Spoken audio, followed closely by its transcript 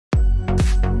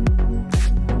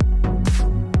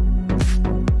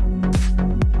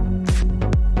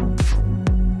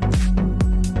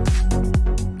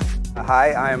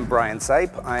Hi, I'm Brian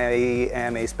Sipe. I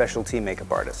am a specialty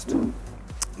makeup artist.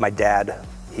 My dad,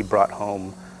 he brought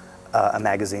home a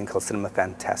magazine called Cinema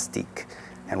Fantastique,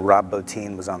 and Rob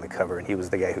Bottin was on the cover, and he was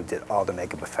the guy who did all the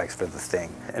makeup effects for the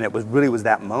thing. And it really was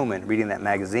that moment, reading that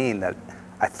magazine, that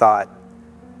I thought,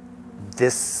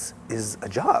 this is a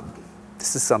job.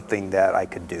 This is something that I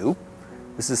could do.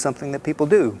 This is something that people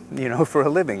do, you know, for a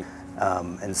living.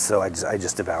 And so I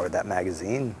just devoured that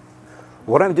magazine.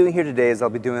 What I'm doing here today is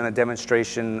I'll be doing a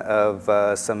demonstration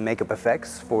of some makeup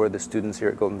effects for the students here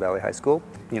at Golden Valley High School.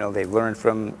 You know, they've learned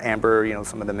from Amber, you know,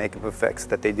 some of the makeup effects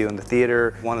that they do in the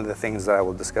theater. One of the things that I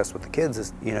will discuss with the kids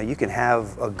is, you know, you can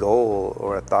have a goal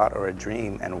or a thought or a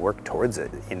dream and work towards it.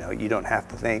 You know, you don't have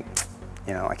to think,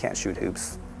 you know, I can't shoot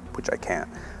hoops, which I can't.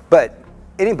 But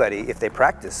anybody, if they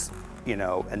practice, you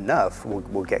know, enough,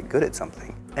 will get good at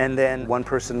something. And then one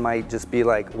person might just be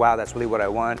like, wow, that's really what I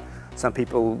want. Some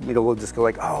people, you know, will just go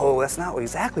like, oh, that's not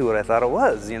exactly what I thought it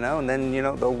was, you know, and then, you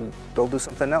know, they'll do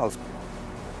something else.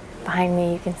 Behind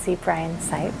me, you can see Brian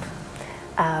Sipe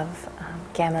of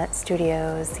Gamut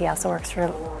Studios. He also works for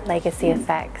Legacy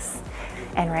Effects.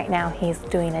 And right now he's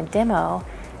doing a demo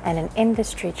and an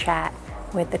industry chat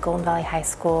with the Golden Valley High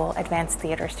School advanced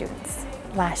theater students.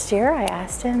 Last year I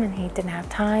asked him and he didn't have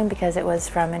time because it was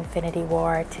from Infinity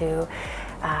War to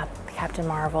Captain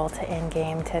Marvel to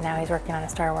Endgame to now he's working on a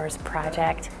Star Wars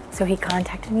project. So he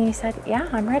contacted me and he said, yeah,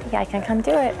 I'm ready, I can come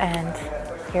do it, and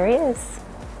here he is.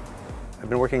 I've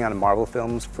been working on Marvel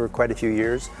films for quite a few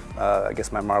years. I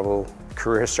guess my Marvel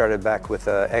career started back with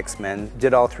X-Men.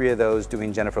 Did all three of those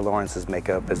doing Jennifer Lawrence's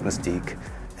makeup as Mystique,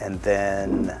 and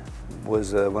then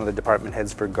was one of the department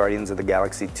heads for Guardians of the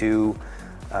Galaxy 2.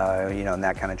 You know, and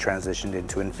that kind of transitioned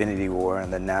into Infinity War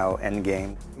and then now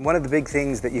Endgame. One of the big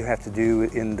things that you have to do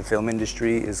in the film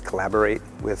industry is collaborate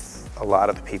with a lot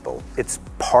of people. It's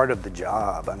part of the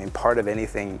job. I mean, part of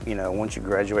anything, you know, once you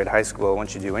graduate high school,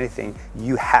 once you do anything,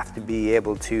 you have to be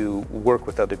able to work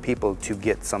with other people to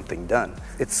get something done.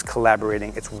 It's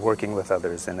collaborating, it's working with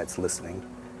others, and it's listening.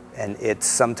 And it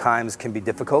sometimes can be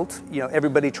difficult. You know,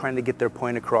 everybody trying to get their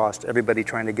point across, everybody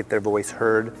trying to get their voice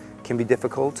heard can be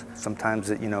difficult. Sometimes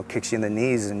it, you know, kicks you in the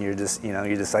knees and you're just, you know,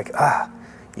 you're just like,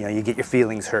 you know, you get your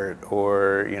feelings hurt,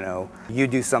 or, you know, you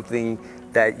do something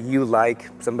that you like,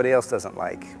 somebody else doesn't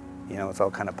like. You know, it's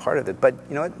all kind of part of it. But,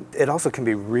 you know, it also can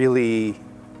be really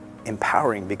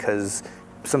empowering because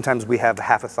sometimes we have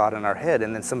half a thought in our head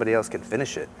and then somebody else can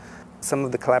finish it. Some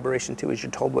of the collaboration too is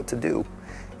you're told what to do,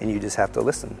 and you just have to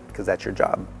listen because that's your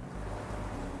job.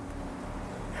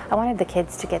 I wanted the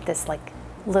kids to get this like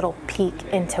little peek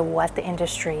into what the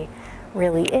industry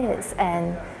really is,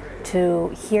 and to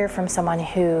hear from someone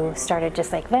who started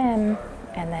just like them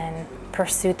and then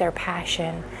pursued their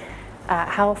passion.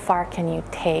 How far can you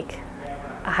take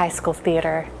a high school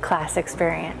theater class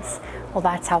experience? Well,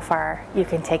 that's how far you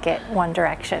can take it one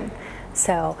direction.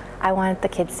 So I wanted the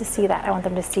kids to see that. I want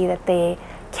them to see that they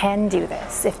can do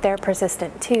this. If they're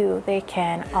persistent too, they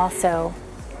can also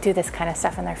do this kind of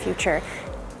stuff in their future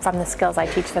from the skills I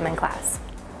teach them in class.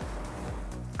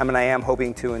 I mean, I am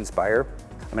hoping to inspire.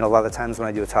 I mean, a lot of the times when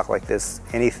I do a talk like this,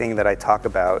 anything that I talk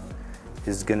about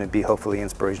is going to be hopefully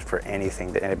inspiration for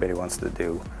anything that anybody wants to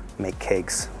do. Make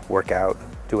cakes, work out,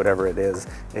 do whatever it is.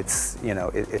 It's, you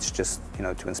know, it's just, you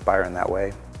know, to inspire in that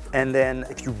way. And then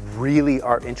if you really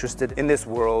are interested in this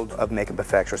world of makeup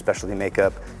effects or specialty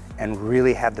makeup and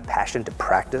really have the passion to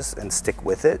practice and stick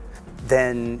with it,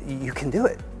 then you can do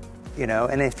it, you know?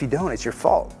 And if you don't, it's your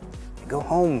fault. Go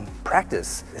home,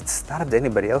 practice. It's not up to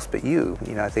anybody else but you.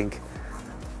 You know, I think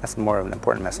that's more of an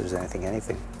important message than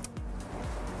anything.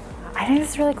 I think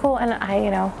it's really cool, and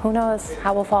you know, who knows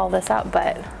how we'll follow this up,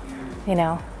 but, you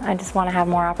know, I just want to have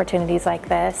more opportunities like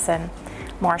this, and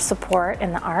more support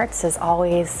in the arts is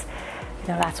always, you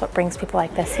know, that's what brings people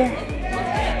like this here.